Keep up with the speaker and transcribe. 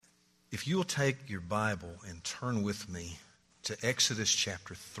If you will take your Bible and turn with me to Exodus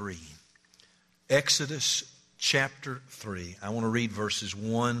chapter 3. Exodus chapter 3. I want to read verses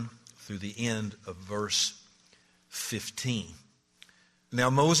 1 through the end of verse 15. Now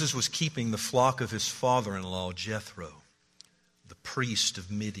Moses was keeping the flock of his father-in-law Jethro, the priest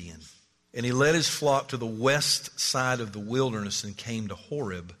of Midian. And he led his flock to the west side of the wilderness and came to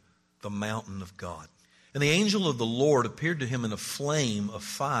Horeb, the mountain of God. And the angel of the Lord appeared to him in a flame of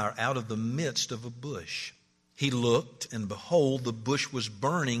fire out of the midst of a bush. He looked, and behold, the bush was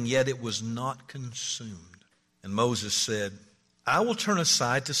burning, yet it was not consumed. And Moses said, I will turn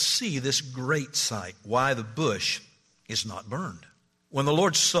aside to see this great sight, why the bush is not burned. When the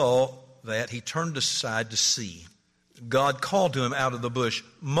Lord saw that, he turned aside to see. God called to him out of the bush,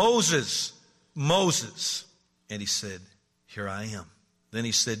 Moses, Moses. And he said, Here I am. Then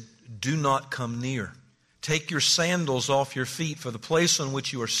he said, Do not come near. Take your sandals off your feet, for the place on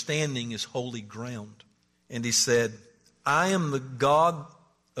which you are standing is holy ground. And he said, I am the God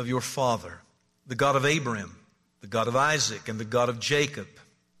of your father, the God of Abraham, the God of Isaac, and the God of Jacob.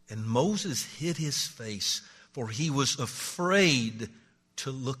 And Moses hid his face, for he was afraid to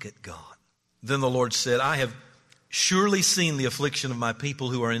look at God. Then the Lord said, I have surely seen the affliction of my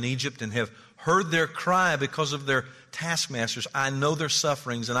people who are in Egypt, and have heard their cry because of their taskmasters. I know their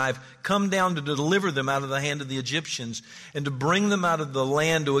sufferings, and I've come down to deliver them out of the hand of the Egyptians, and to bring them out of the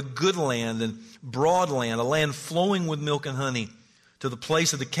land to a good land and broad land, a land flowing with milk and honey, to the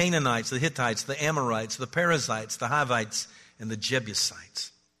place of the Canaanites, the Hittites, the Amorites, the Perizzites, the Hivites, and the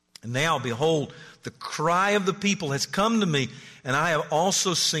Jebusites. And now, behold, the cry of the people has come to me, and I have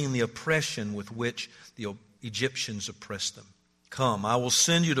also seen the oppression with which the Egyptians oppressed them. Come, I will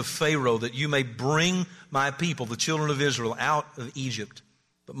send you to Pharaoh, that you may bring my people, the children of Israel, out of Egypt.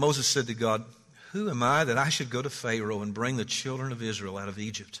 But Moses said to God, Who am I that I should go to Pharaoh and bring the children of Israel out of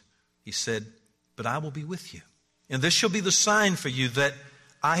Egypt? He said, But I will be with you. And this shall be the sign for you that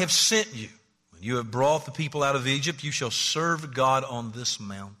I have sent you. When you have brought the people out of Egypt, you shall serve God on this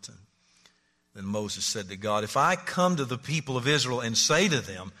mountain. Then Moses said to God, If I come to the people of Israel and say to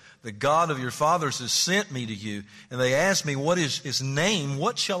them, The God of your fathers has sent me to you, and they ask me, What is his name?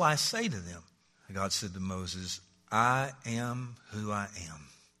 What shall I say to them? And God said to Moses, I am who I am.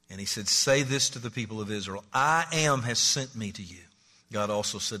 And he said, Say this to the people of Israel, I am has sent me to you. God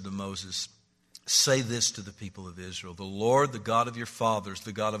also said to Moses, Say this to the people of Israel, The Lord, the God of your fathers,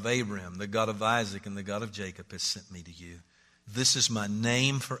 the God of Abraham, the God of Isaac, and the God of Jacob has sent me to you. This is my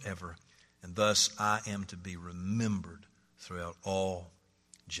name forever, and thus I am to be remembered throughout all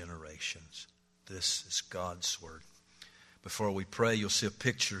generations. This is God's word. Before we pray, you'll see a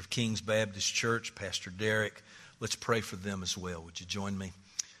picture of King's Baptist Church, Pastor Derek. Let's pray for them as well. Would you join me?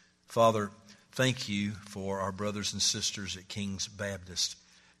 Father, thank you for our brothers and sisters at King's Baptist.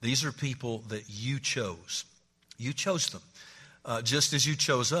 These are people that you chose. You chose them, just as you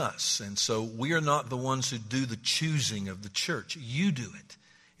chose us. And so we are not the ones who do the choosing of the church. You do it.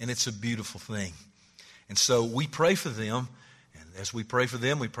 And it's a beautiful thing. And so we pray for them. And as we pray for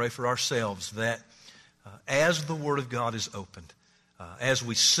them, we pray for ourselves that as the Word of God is opened, as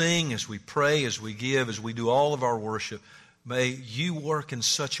we sing, as we pray, as we give, as we do all of our worship, may you work in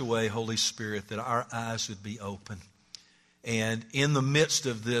such a way, Holy Spirit, that our eyes would be open. And in the midst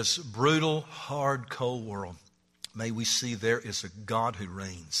of this brutal, hard, cold world, may we see there is a God who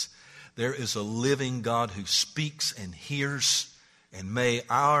reigns. There is a living God who speaks and hears. And may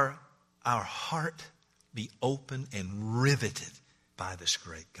our heart be open and riveted by this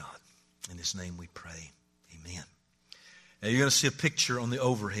great God. In his name we pray. Amen. Now you're going to see a picture on the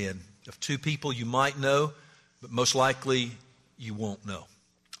overhead of two people you might know, but most likely you won't know.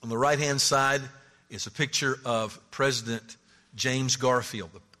 On the right-hand side is a picture of President James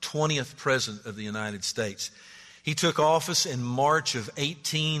Garfield, the 20th President of the United States. He took office in March of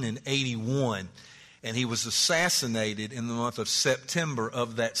 1881, and he was assassinated in the month of September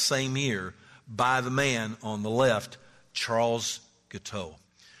of that same year by the man on the left, Charles Guiteau.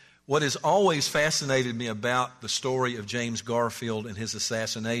 What has always fascinated me about the story of James Garfield and his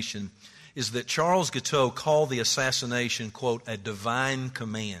assassination is that Charles Guiteau called the assassination, quote, a divine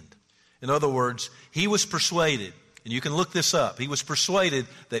command. In other words, he was persuaded, and you can look this up, he was persuaded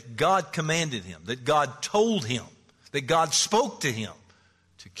that God commanded him, that God told him, that God spoke to him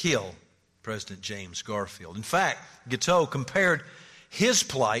to kill President James Garfield. In fact, Guiteau compared his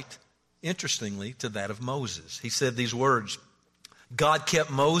plight, interestingly, to that of Moses. He said these words, God kept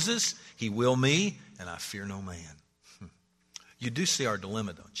Moses, he will me, and I fear no man. You do see our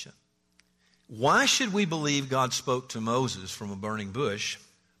dilemma, don't you? Why should we believe God spoke to Moses from a burning bush,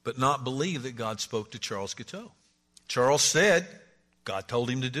 but not believe that God spoke to Charles Guiteau? Charles said God told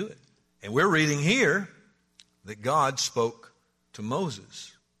him to do it. And we're reading here that God spoke to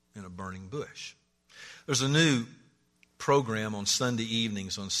Moses in a burning bush. There's a new program on Sunday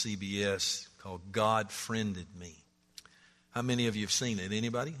evenings on CBS called God Friended Me. How many of you have seen it?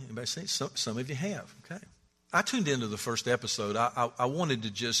 Anybody? Anybody seen it? Some of you have. Okay. I tuned into the first episode. I wanted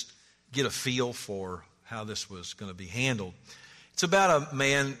to just get a feel for how this was going to be handled. It's about a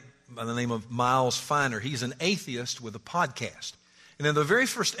man by the name of Miles Feiner. He's an atheist with a podcast. And in the very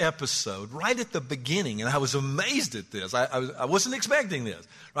first episode, right at the beginning, and I was amazed at this. I wasn't expecting this.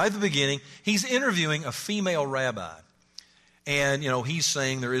 Right at the beginning, he's interviewing a female rabbi. And, he's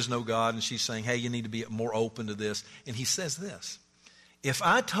saying there is no God, and she's saying, hey, you need to be more open to this. And he says this, if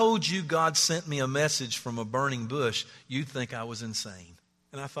I told you God sent me a message from a burning bush, you'd think I was insane.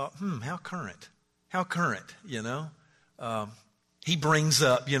 And I thought, how current. How current, He brings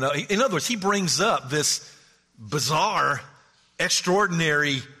up, in other words, he brings up this bizarre,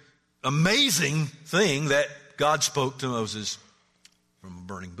 extraordinary, amazing thing that God spoke to Moses from a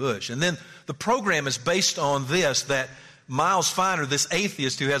burning bush. And then the program is based on this, that Miles Feiner, this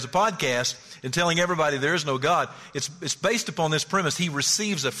atheist who has a podcast and telling everybody there is no God, it's based upon this premise. He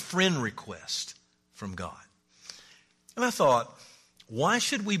receives a friend request from God. And I thought, why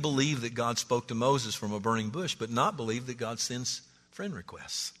should we believe that God spoke to Moses from a burning bush but not believe that God sends friend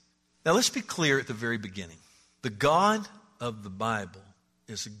requests? Now let's be clear at the very beginning. The God of the Bible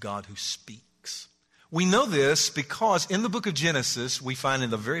is a God who speaks. We know this because in the book of Genesis, we find in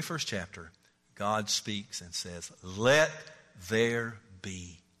the very first chapter, God speaks and says, let there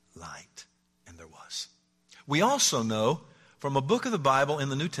be light. And there was. We also know from a book of the Bible in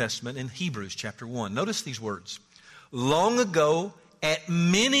the New Testament in Hebrews chapter 1. Notice these words. Long ago, at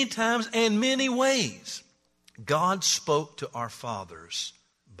many times and many ways, God spoke to our fathers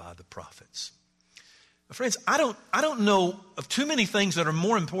by the prophets. Friends, I don't know of too many things that are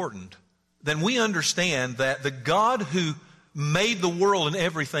more important than we understand that the God who made the world and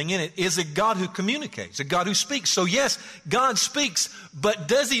everything in it is a God who communicates, a God who speaks. So yes, God speaks, but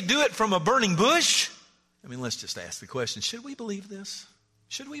does he do it from a burning bush? Let's just ask the question, should we believe this?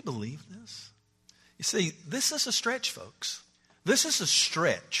 Should we believe this? You see, this is a stretch, folks. This is a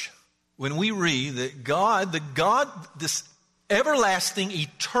stretch when we read that God, this everlasting,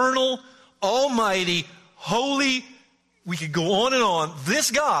 eternal, almighty, holy, we could go on and on,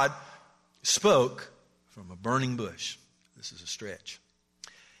 this God spoke from a burning bush. This is a stretch.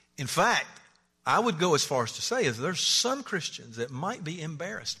 In fact, I would go as far as to say is there's some Christians that might be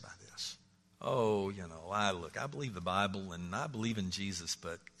embarrassed by this. Oh, I believe the Bible and I believe in Jesus,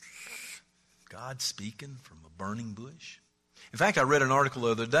 but God speaking from a burning bush? In fact, I read an article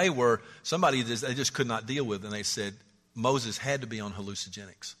the other day where somebody they just could not deal with, and they said Moses had to be on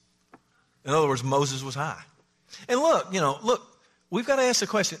hallucinogenics. In other words, Moses was high. And look, we've got to ask the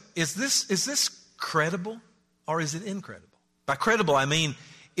question, is this credible or is it incredible? By credible, I mean,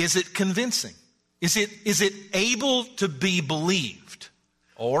 is it convincing? Is it able to be believed?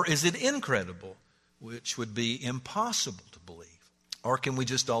 Or is it incredible, which would be impossible to believe? Or can we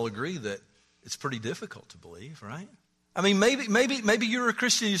just all agree that it's pretty difficult to believe, right? Maybe you're a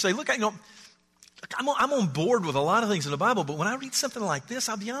Christian and you say, look, I'm on board with a lot of things in the Bible, but when I read something like this,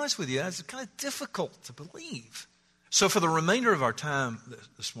 I'll be honest with you, it's kind of difficult to believe. So for the remainder of our time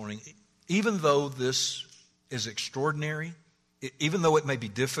this morning, even though this is extraordinary, even though it may be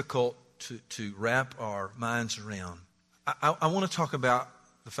difficult to wrap our minds around, I want to talk about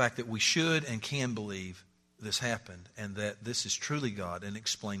the fact that we should and can believe this happened and that this is truly God and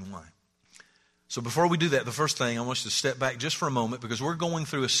explain why. So before we do that, the first thing, I want you to step back just for a moment because we're going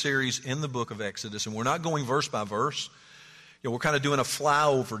through a series in the book of Exodus and we're not going verse by verse. We're kind of doing a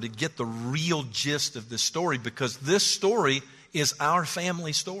flyover to get the real gist of this story because this story is our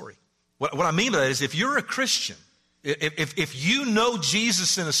family story. What I mean by that is if you're a Christian, if you know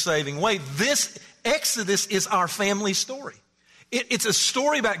Jesus in a saving way, this Exodus is our family story. It's a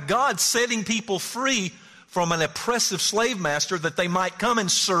story about God setting people free from an oppressive slave master that they might come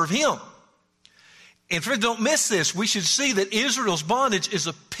and serve him. And friends, don't miss this. We should see that Israel's bondage is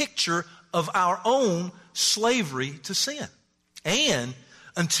a picture of our own slavery to sin. And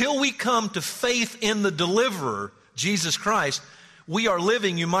until we come to faith in the deliverer, Jesus Christ, we are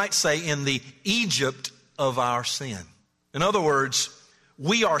living, you might say, in the Egypt of our sin. In other words,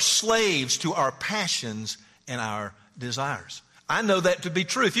 we are slaves to our passions and our desires. I know that to be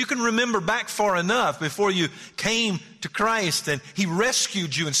true. If you can remember back far enough before you came to Christ and he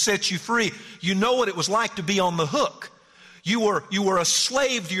rescued you and set you free, you know what it was like to be on the hook. You were a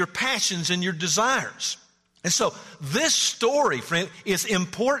slave to your passions and your desires. And so this story, friend, is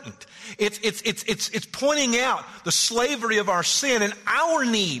important. It's pointing out the slavery of our sin and our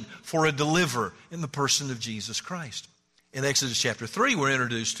need for a deliverer in the person of Jesus Christ. In Exodus chapter 3, we're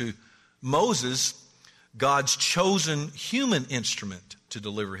introduced to Moses, God's chosen human instrument to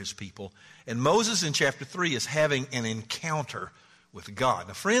deliver his people. And Moses in chapter 3 is having an encounter with God.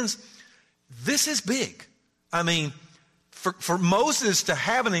 Now, friends, this is big. I mean, for Moses to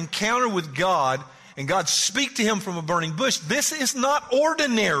have an encounter with God and God speak to him from a burning bush, this is not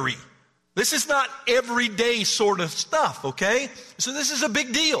ordinary. This is not everyday sort of stuff, okay? So this is a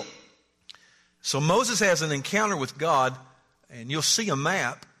big deal. So Moses has an encounter with God, and you'll see a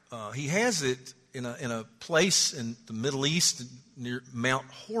map. He has it in a place in the Middle East near Mount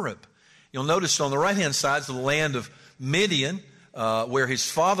Horeb. You'll notice on the right-hand side is the land of Midian, where his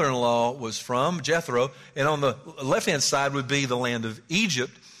father-in-law was from, Jethro, and on the left-hand side would be the land of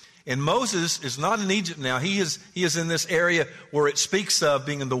Egypt. And Moses is not in Egypt now. He is in this area where it speaks of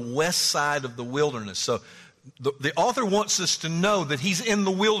being in the west side of the wilderness. So the author wants us to know that he's in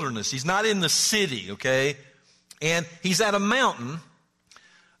the wilderness. He's not in the city, okay? And he's at a mountain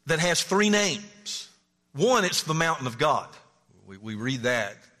that has three names. One, it's the mountain of God. We read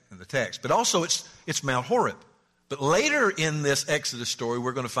that in the text. But also it's Mount Horeb. But later in this Exodus story,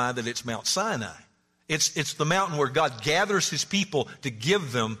 we're going to find that it's Mount Sinai. It's the mountain where God gathers his people to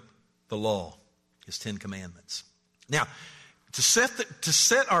give them the law, his 10 commandments. Now, to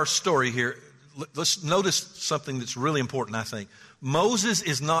set our story here, let's notice something that's really important, I think. Moses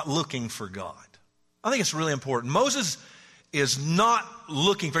is not looking for God. I think it's really important. Moses is not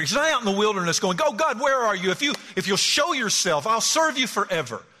looking for, he's not out in the wilderness going, "Oh God, where are you? If you'll show yourself, I'll serve you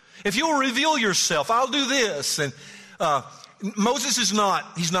forever. If you'll reveal yourself, I'll do this." And Moses he's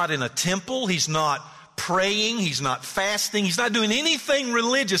not in a temple. He's not praying. He's not fasting. He's not doing anything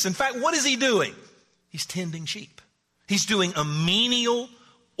religious. In fact, what is he doing? He's tending sheep. He's doing a menial,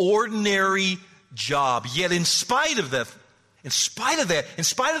 ordinary job. Yet in spite of the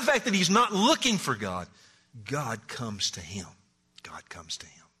fact that he's not looking for God, God comes to him. God comes to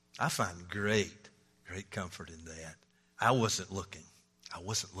him. I find great comfort in that. I wasn't looking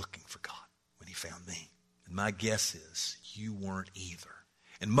for God when he found me. And my guess is you weren't either.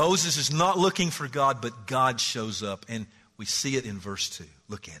 And Moses is not looking for God, but God shows up. And we see it in verse 2.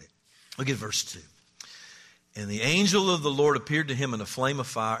 Look at it. Look at verse 2. "And the angel of the Lord appeared to him in a flame of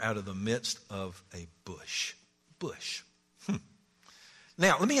fire out of the midst of a bush." Bush.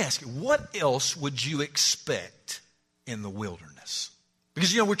 Now, let me ask you, what else would you expect in the wilderness?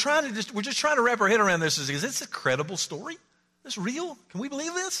 Because, we're just trying to wrap our head around this. Is this a credible story? Is this real? Can we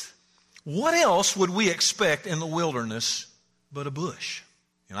believe this? What else would we expect in the wilderness but a bush?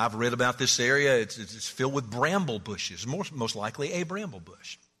 I've read about this area. It's filled with bramble bushes, most likely a bramble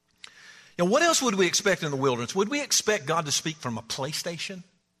bush. What else would we expect in the wilderness? Would we expect God to speak from a PlayStation,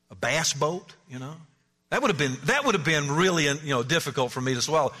 a bass boat? That would have been really difficult for me to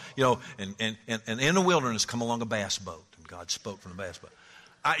swallow. And in the wilderness come along a bass boat, and God spoke from the bass boat.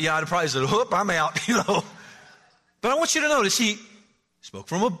 I'd probably said, "Whoop, I'm out." But I want you to notice he spoke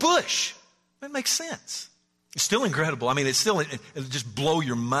from a bush. That makes sense. It's still incredible. I mean, it'll just blow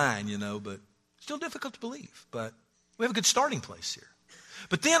your mind, but still difficult to believe. But we have a good starting place here.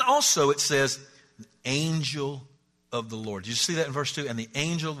 But then also it says, "angel of the Lord." Did you see that in verse 2? "And the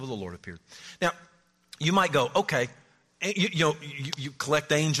angel of the Lord appeared." Now, you might go, okay, you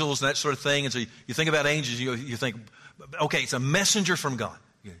collect angels and that sort of thing. And so you think about angels, you think, okay, it's a messenger from God.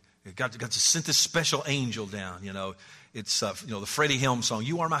 God sent this special angel down, It's, the Freddie Helm song,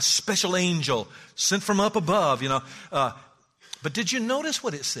 "You are my special angel, sent from up above," But did you notice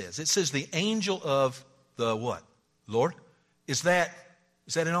what it says? It says the angel of the what? Lord? Is that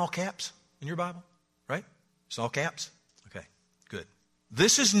in all caps in your Bible? Right? It's all caps? Okay, good.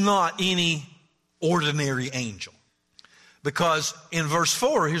 This is not any ordinary angel. Because in verse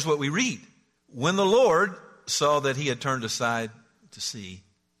 4, here's what we read. "When the Lord saw that he had turned aside to see,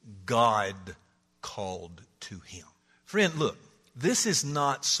 God called to him." Friend, look, this is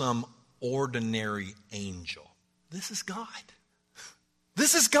not some ordinary angel. This is God.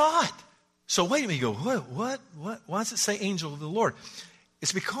 This is God. So wait a minute, you go, what? Why does it say angel of the Lord?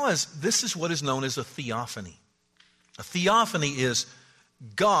 It's because this is what is known as a theophany. A theophany is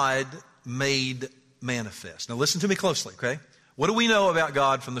God made manifest. Now listen to me closely, okay? What do we know about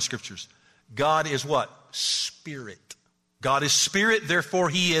God from the Scriptures? God is what? Spirit. God is spirit, therefore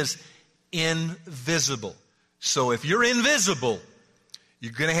he is invisible. So if you're invisible,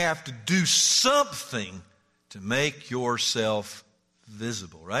 you're going to have to do something to make yourself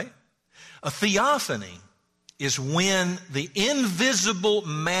visible, right? A theophany is when the invisible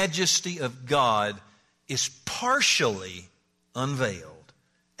majesty of God is partially unveiled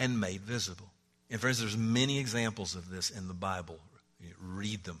and made visible. And friends, there's many examples of this in the Bible. You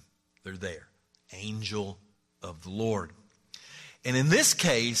read them. They're there. Angel of the Lord. And in this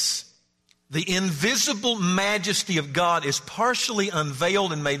case, the invisible majesty of God is partially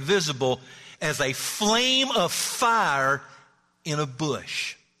unveiled and made visible as a flame of fire in a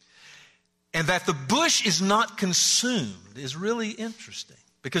bush. And that the bush is not consumed is really interesting,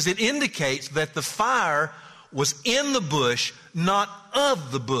 because it indicates that the fire was in the bush, not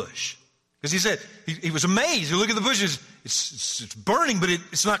of the bush. Because he said, he was amazed. You look at the bush, it's burning, but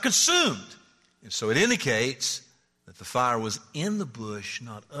it's not consumed. And so it indicates that the fire was in the bush,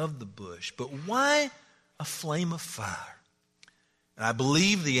 not of the bush. But why a flame of fire? And I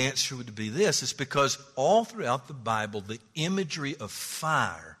believe the answer would be this. It's because all throughout the Bible, the imagery of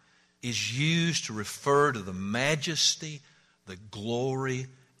fire is used to refer to the majesty, the glory,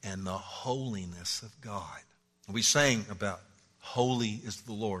 and the holiness of God. We sang about holy is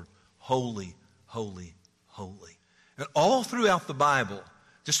the Lord. Holy, holy, holy. And all throughout the Bible,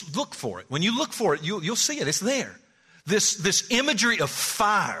 just look for it. When you look for it, you'll see it. It's there. This imagery of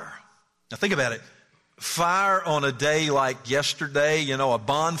fire. Now think about it. Fire on a day like yesterday, a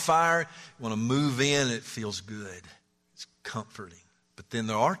bonfire. You want to move in, it feels good. It's comforting. But then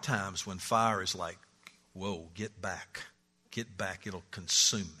there are times when fire is like, whoa, get back. Get back, it'll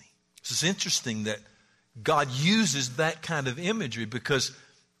consume me. It's interesting that God uses that kind of imagery because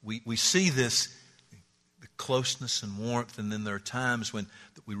we see this, the closeness and warmth, and then there are times when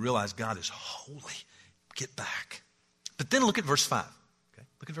we realize God is holy. Get back. But then look at verse 5. Okay?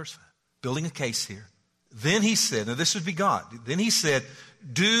 Look at verse 5. Building a case here. Then he said, now this would be God. Then he said,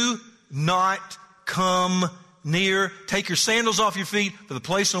 do not come near. Take your sandals off your feet, for the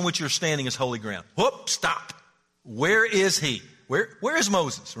place on which you're standing is holy ground. Whoop, stop. Where is he? Where is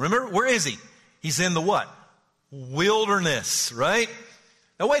Moses? Remember, where is he? He's in the what? Wilderness, right?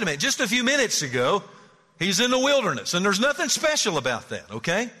 Now wait a minute. Just a few minutes ago, he's in the wilderness, and there's nothing special about that,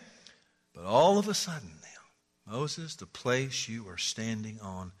 okay? But all of a sudden now, Moses, the place you are standing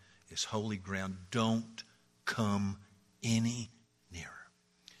on is holy ground. Don't come any nearer.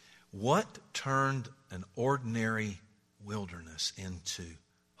 What turned an ordinary wilderness into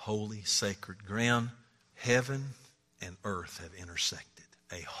holy, sacred ground? Heaven and earth have intersected.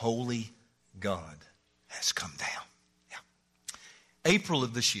 A holy God has come down. Yeah. April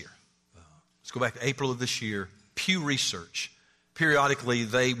of this year. Let's go back to April of this year. Pew Research. Periodically,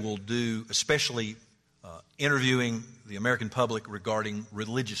 they will do, especially interviewing the American public regarding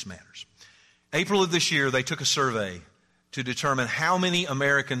religious matters. April of this year, they took a survey to determine how many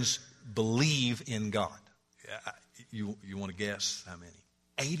Americans believe in God. You want to guess how many?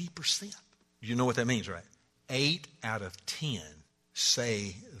 80%. You know what that means, right? 8 out of 10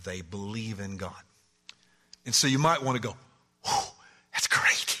 say they believe in God. And so you might want to go, that's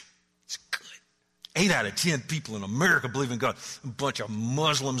great. It's good. 8 out of 10 people in America believe in God. A bunch of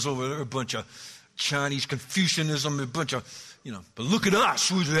Muslims over there, a bunch of Chinese Confucianism, a bunch of, but look at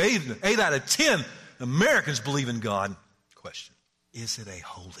us. 8 out of 10 Americans believe in God. Question, is it a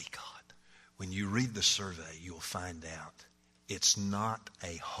holy God? When you read the survey, you'll find out it's not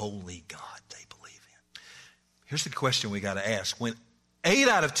a holy God they believe in. Here's the question we got to ask. When 8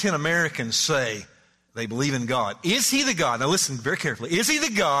 out of 10 Americans say they believe in God, is he the God? Now listen very carefully. Is he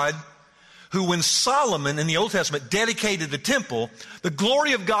the God who, when Solomon in the Old Testament dedicated the temple, the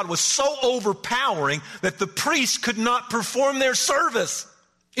glory of God was so overpowering that the priests could not perform their service?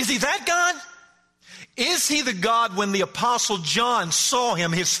 Is he that God? Is he the God when the Apostle John saw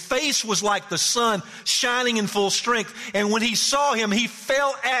him, his face was like the sun shining in full strength, and when he saw him, he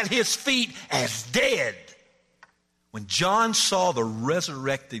fell at his feet as dead? When John saw the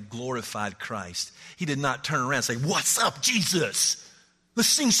resurrected, glorified Christ, he did not turn around and say, "What's up, Jesus? Let's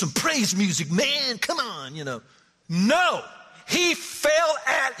sing some praise music, man. Come on, No, he fell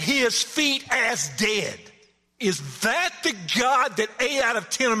at his feet as dead. Is that the God that 8 out of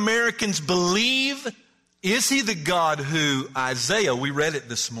 10 Americans believe? Is he the God who, Isaiah, we read it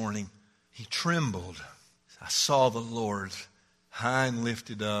this morning, he trembled. I saw the Lord high and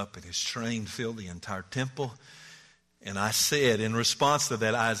lifted up, and his train filled the entire temple. And I said, in response to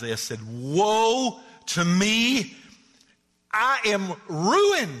that, Isaiah said, woe to me, I am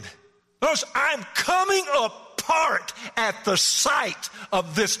ruined. Notice, I'm coming apart at the sight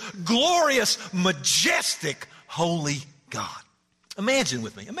of this glorious, majestic, holy God. Imagine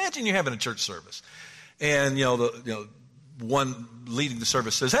with me. Imagine you're having a church service, and the one leading the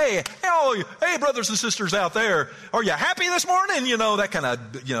service says, hey, brothers and sisters out there, are you happy this morning? That kind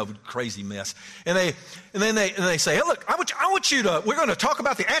of, crazy mess. And then they say, hey, look, I want you to, we're going to talk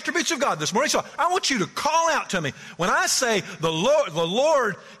about the attributes of God this morning. So I want you to call out to me. When I say the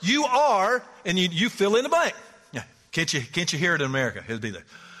Lord, you are, and you fill in the blank. Yeah. Can't you hear it in America? It'd be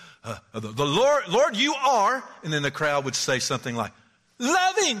the Lord, you are, and then the crowd would say something like,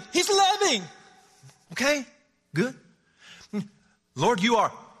 loving, he's loving. Okay, good. Lord, you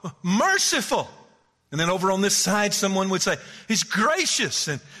are merciful. And then over on this side, someone would say, he's gracious.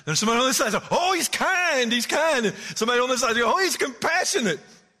 And then somebody on this side says, oh, he's kind. And somebody on this side says, oh, he's compassionate.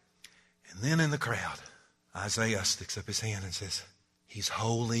 And then in the crowd, Isaiah sticks up his hand and says, he's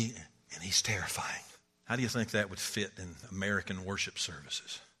holy and he's terrifying. How do you think that would fit in American worship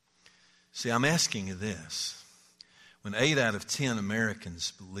services? See, I'm asking you this. When 8 out of 10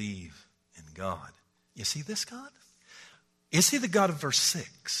 Americans believe in God, you see this God? Is he the God of verse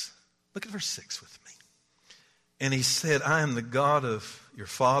 6? Look at verse 6 with me. And he said, I am the God of your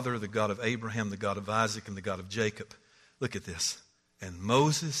father, the God of Abraham, the God of Isaac, and the God of Jacob. Look at this. And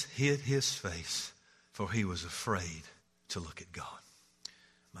Moses hid his face, for he was afraid to look at God.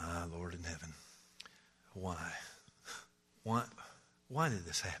 My Lord in heaven, why? Why did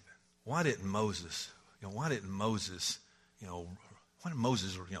this happen? Why didn't Moses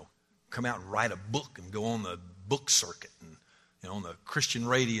come out and write a book and go on the book circuit and, on the Christian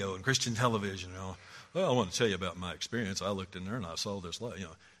radio and Christian television, well, I want to tell you about my experience. I looked in there and I saw this light,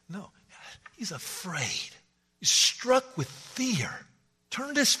 No, he's afraid. He's struck with fear.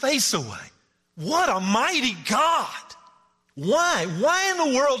 Turned his face away. What a mighty God. Why? Why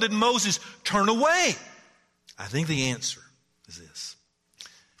in the world did Moses turn away? I think the answer is this.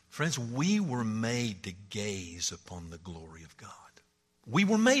 Friends, we were made to gaze upon the glory of God. We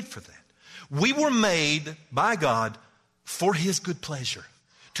were made for that. We were made by God for his good pleasure,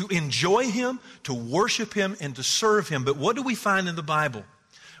 to enjoy him, to worship him, and to serve him. But what do we find in the Bible?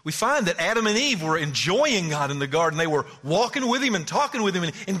 We find that Adam and Eve were enjoying God in the garden. They were walking with him and talking with him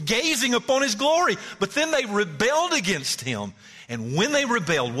and gazing upon his glory. But then they rebelled against him. And when they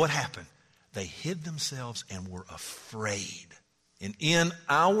rebelled, what happened? They hid themselves and were afraid. And in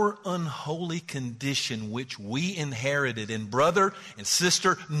our unholy condition, which we inherited, and brother and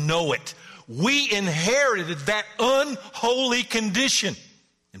sister know it, we inherited that unholy condition.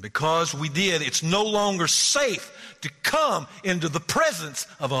 And because we did, it's no longer safe to come into the presence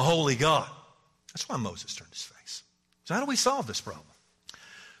of a holy God. That's why Moses turned his face. So how do we solve this problem?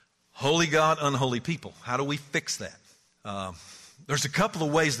 Holy God, unholy people. How do we fix that? There's a couple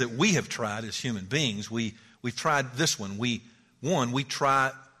of ways that we have tried as human beings. We've tried this one. We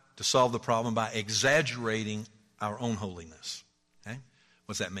try to solve the problem by exaggerating our own holiness. Okay?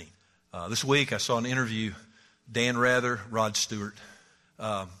 What's that mean? This week I saw an interview, Dan Rather, Rod Stewart.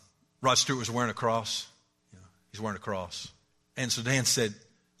 Rod Stewart was wearing a cross. He's wearing a cross. And so Dan said,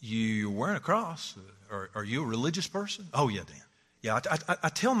 you're wearing a cross? Are you a religious person? Oh, yeah, Dan. Yeah, I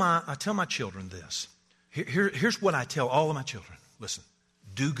tell my children this. Here's what I tell all of my children. Listen,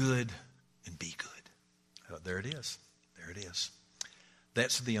 do good and be good. There it is. There it is.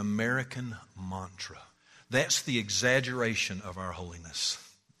 That's the American mantra. That's the exaggeration of our holiness.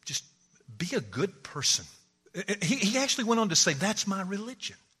 Just be a good person. He actually went on to say, that's my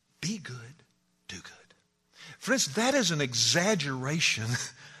religion. Be good, do good. Friends, that is an exaggeration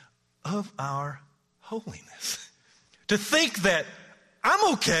of our holiness. To think that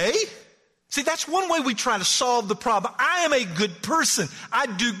I'm okay. See, that's one way we try to solve the problem. I am a good person. I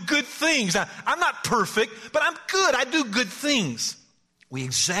do good things. I'm not perfect, but I'm good. I do good things. We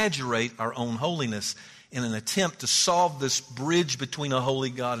exaggerate our own holiness in an attempt to solve this bridge between a holy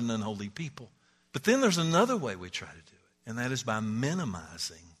God and unholy people. But then there's another way we try to do it, and that is by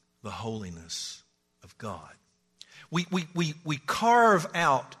minimizing the holiness of God. We carve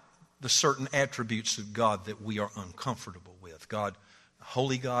out the certain attributes of God that we are uncomfortable with. God, a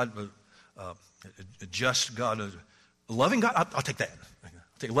holy God, a just God, a loving God. I'll take that. I'll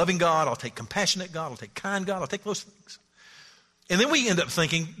take loving God. I'll take compassionate God. I'll take kind God. I'll take those things. And then we end up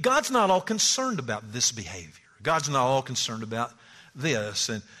thinking, God's not all concerned about this behavior. God's not all concerned about this.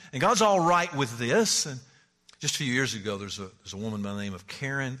 And God's all right with this. And just a few years ago, there's a woman by the name of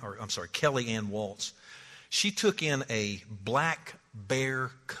Kelly Ann Waltz. She took in a black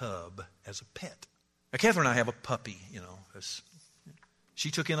bear cub as a pet. Now, Catherine and I have a puppy,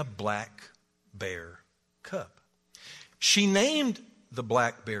 She took in a black bear cub. She named the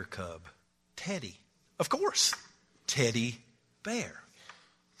black bear cub Teddy. Of course, Teddy Bear.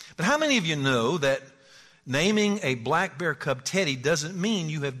 But how many of you know that naming a black bear cub Teddy doesn't mean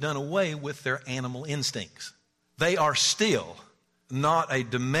you have done away with their animal instincts? they are still not a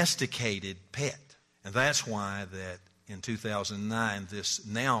domesticated pet. And that's why that in 2009, this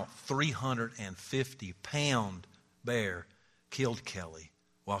now 350-pound bear killed Kelly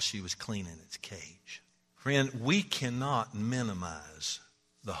while she was cleaning its cage. Friend, we cannot minimize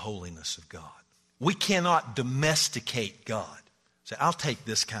the holiness of God. We cannot domesticate God. Say, I'll take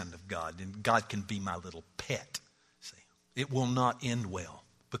this kind of God, and God can be my little pet. See, it will not end well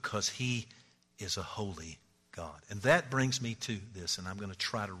because He is a holy God. And that brings me to this, and I'm going to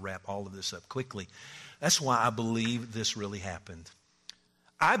try to wrap all of this up quickly. That's why I believe this really happened.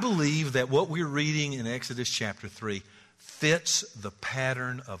 I believe that what we're reading in Exodus chapter 3 fits the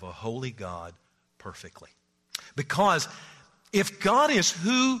pattern of a holy God perfectly. Because if God is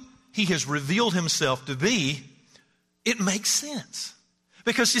who He has revealed Himself to be, it makes sense.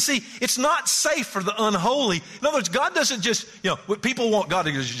 Because you see, it's not safe for the unholy. In other words, God doesn't just, what people want God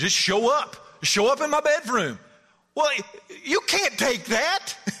to do is just show up in my bedroom. Well, you can't take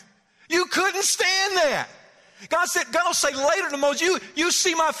that. You couldn't stand that. God will say later to Moses, you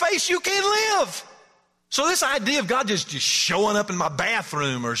see my face, you can't live. So this idea of God just showing up in my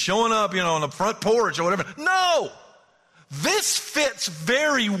bathroom or showing up, on the front porch or whatever. No. This fits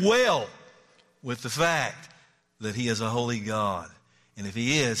very well with the fact that He is a holy God. And if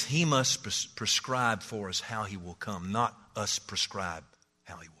He is, He must prescribe for us how He will come, not us prescribe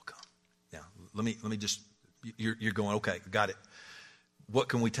how He will come. Now, let me just, you're going, okay, got it. What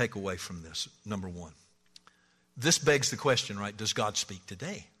can we take away from this? Number one, this begs the question, right? Does God speak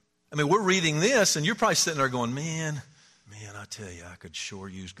today? I mean, we're reading this, and you're probably sitting there going, man, I tell you, I could sure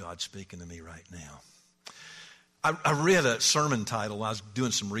use God speaking to me right now. I read a sermon title. I was doing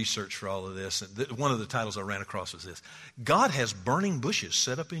some research for all of this, and one of the titles I ran across was this: God has burning bushes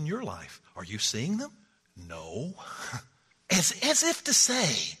set up in your life. Are you seeing them? No. As if to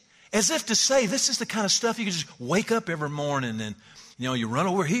say, this is the kind of stuff you can just wake up every morning and, you run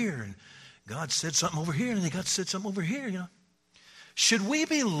over here, and God said something over here, and then God said something over here, Should we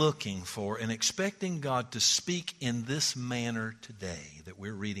be looking for and expecting God to speak in this manner today that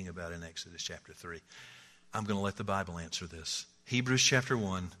we're reading about in Exodus chapter 3? I'm going to let the Bible answer this. Hebrews chapter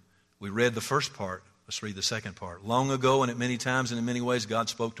 1, we read the first part. Let's read the second part. Long ago and at many times and in many ways, God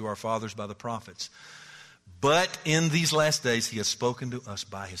spoke to our fathers by the prophets. But in these last days, He has spoken to us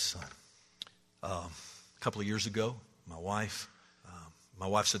by His Son. A couple of years ago, my wife's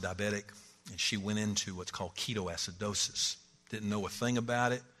a diabetic, and she went into what's called ketoacidosis. Didn't know a thing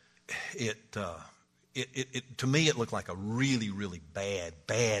about it. To me, it looked like a really, really bad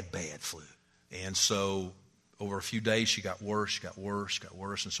flu. And so over a few days, she got worse.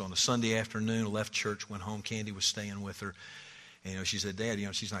 And so on a Sunday afternoon, I left church, went home. Candy was staying with her. And, she said, Dad,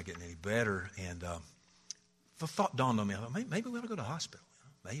 she's not getting any better. And the thought dawned on me, I thought, maybe we ought to go to the hospital.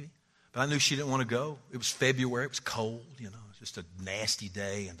 Maybe. But I knew she didn't want to go. It was February. It was cold, it was just a nasty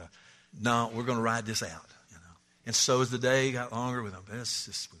day. And no, we're going to ride this out, And so as the day got longer, we're going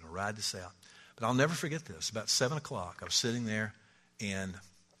to ride this out. But I'll never forget this. About 7 o'clock, I was sitting there, and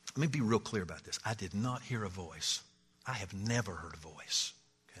let me be real clear about this. I did not hear a voice. I have never heard a voice,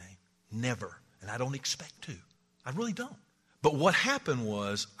 okay? Never. And I don't expect to. I really don't. But what happened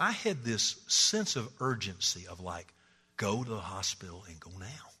was I had this sense of urgency of go to the hospital and go now.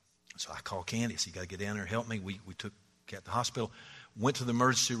 So I called Candy. I said, you got to get down there and help me. We took Kat to the hospital, went to the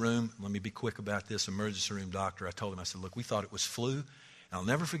emergency room. Let me be quick about this. Emergency room doctor, I told him, I said, look, we thought it was flu. And I'll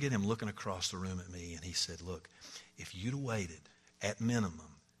never forget him looking across the room at me, and he said, look, if you'd have waited, at minimum,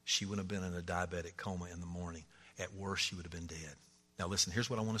 she would have been in a diabetic coma in the morning. At worst, she would have been dead. Now listen, here's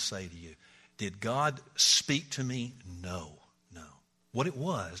what I want to say to you. Did God speak to me? No. What it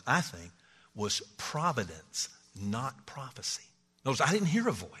was, I think, was providence, not prophecy. Notice, I didn't hear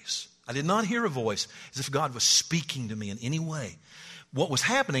a voice. I did not hear a voice as if God was speaking to me in any way. What was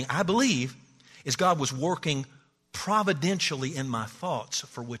happening, I believe, is God was working providentially in my thoughts,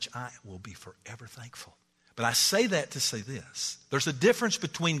 for which I will be forever thankful. But I say that to say this. There's a difference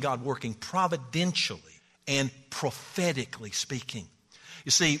between God working providentially and prophetically speaking.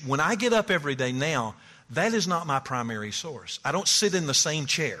 You see, when I get up every day now, that is not my primary source. I don't sit in the same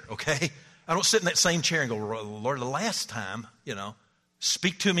chair, okay? I don't sit in that same chair and go, Lord, the last time,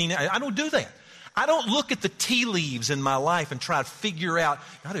 speak to me now. I don't do that. I don't look at the tea leaves in my life and try to figure out,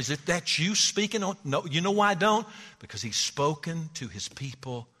 God, is it that you speaking? No, you know why I don't? Because He's spoken to His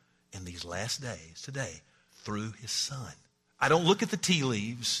people in these last days, today, through His Son. I don't look at the tea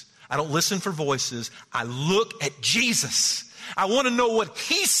leaves. I don't listen for voices. I look at Jesus. I want to know what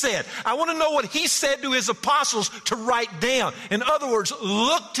He said. I want to know what He said to His apostles to write down. In other words,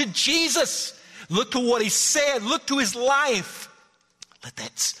 look to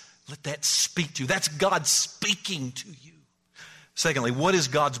Let that speak to you. That's God speaking to you. Secondly, what is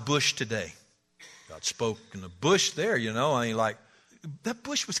God's bush today? God spoke in the bush there, that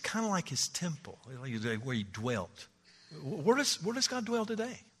bush was kind of like his temple, where he dwelt. Where does God dwell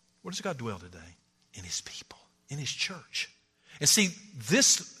today? Where does God dwell today? In his people, in his church. And see,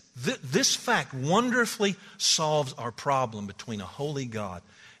 this fact wonderfully solves our problem between a holy God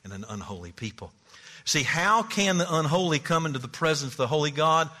and an unholy people. See, how can the unholy come into the presence of the holy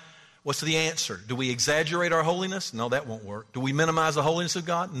God? What's the answer? Do we exaggerate our holiness? No, that won't work. Do we minimize the holiness of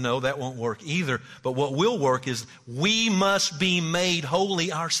God? No, that won't work either. But what will work is we must be made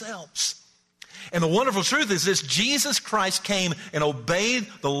holy ourselves. And the wonderful truth is this: Jesus Christ came and obeyed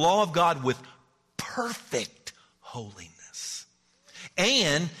the law of God with perfect holiness.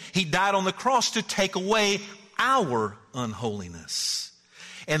 And he died on the cross to take away our unholiness.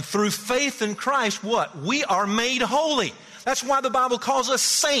 And through faith in Christ, what? We are made holy. That's why the Bible calls us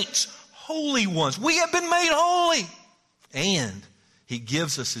saints, holy ones. We have been made holy. And he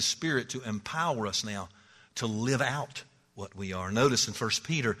gives us his Spirit to empower us now to live out what we are. Notice in 1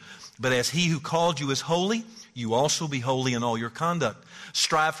 Peter, but as he who called you is holy, you also be holy in all your conduct.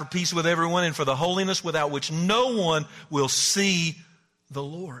 Strive for peace with everyone and for the holiness without which no one will see the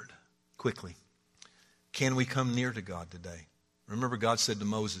Lord. Quickly, can we come near to God today? Remember, God said to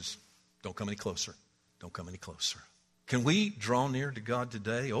Moses, don't come any closer. Don't come any closer. Can we draw near to God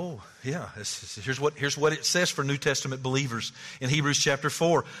today? Oh, yeah. Here's what it says for New Testament believers in Hebrews chapter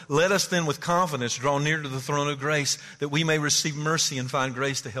 4. Let us then with confidence draw near to the throne of grace that we may receive mercy and find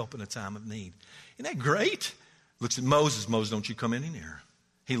grace to help in a time of need. Isn't that great? Looks at Moses. Moses, don't you come any nearer.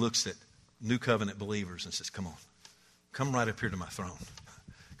 He looks at New Covenant believers and says, come on. Come right up here to my throne.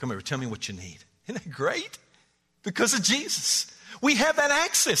 Come here. Tell me what you need. Isn't that great? Because of Jesus. We have that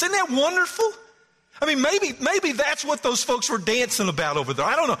access. Isn't that wonderful? I mean, maybe that's what those folks were dancing about over there.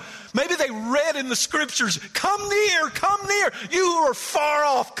 I don't know. Maybe they read in the scriptures, come near, you who are far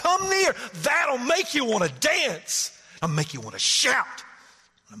off, come near. That'll make you want to dance. That'll make you want to shout.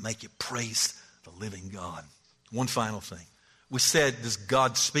 It'll make you praise the living God. One final thing. We said, does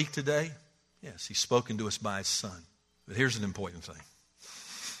God speak today? Yes, he's spoken to us by his Son. But here's an important thing.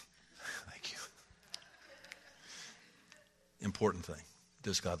 Thank you. Important thing.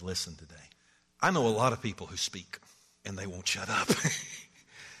 Does God listen today? I know a lot of people who speak, and they won't shut up.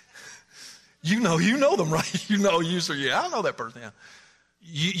 You know them, right? Usually, I know that person. Yeah.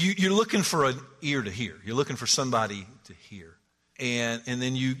 You're looking for an ear to hear. You're looking for somebody to hear. And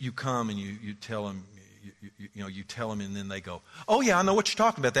then you come and you tell them, you tell them, and then they go, oh, yeah, I know what you're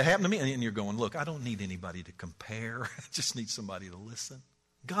talking about. That happened to me. And you're going, look, I don't need anybody to compare. I just need somebody to listen.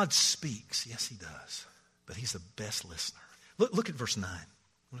 God speaks. Yes, he does. But he's the best listener. Look at verse 9.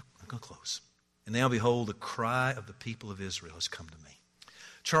 I'm going to close. And now, behold, the cry of the people of Israel has come to me.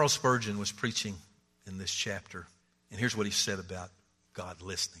 Charles Spurgeon was preaching in this chapter, and here's what he said about God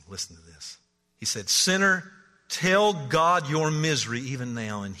listening. Listen to this. He said, sinner, tell God your misery even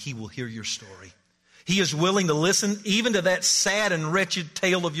now, and he will hear your story. He is willing to listen even to that sad and wretched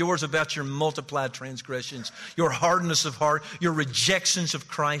tale of yours about your multiplied transgressions, your hardness of heart, your rejections of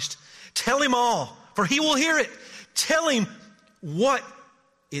Christ. Tell him all, for he will hear it. Tell him what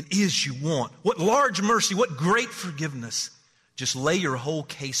it is you want. What large mercy, what great forgiveness. Just lay your whole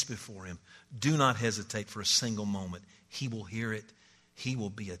case before him. Do not hesitate for a single moment. He will hear it. He will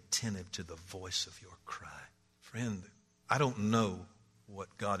be attentive to the voice of your cry. Friend, I don't know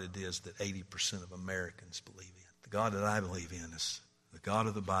what God it is that 80% of Americans believe in. The God that I believe in is the God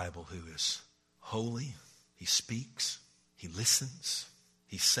of the Bible, who is holy. He speaks. He listens.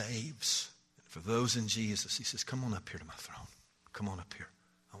 He saves. And for those in Jesus, he says, come on up here to my throne. Come on up here.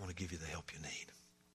 I want to give you the help you need.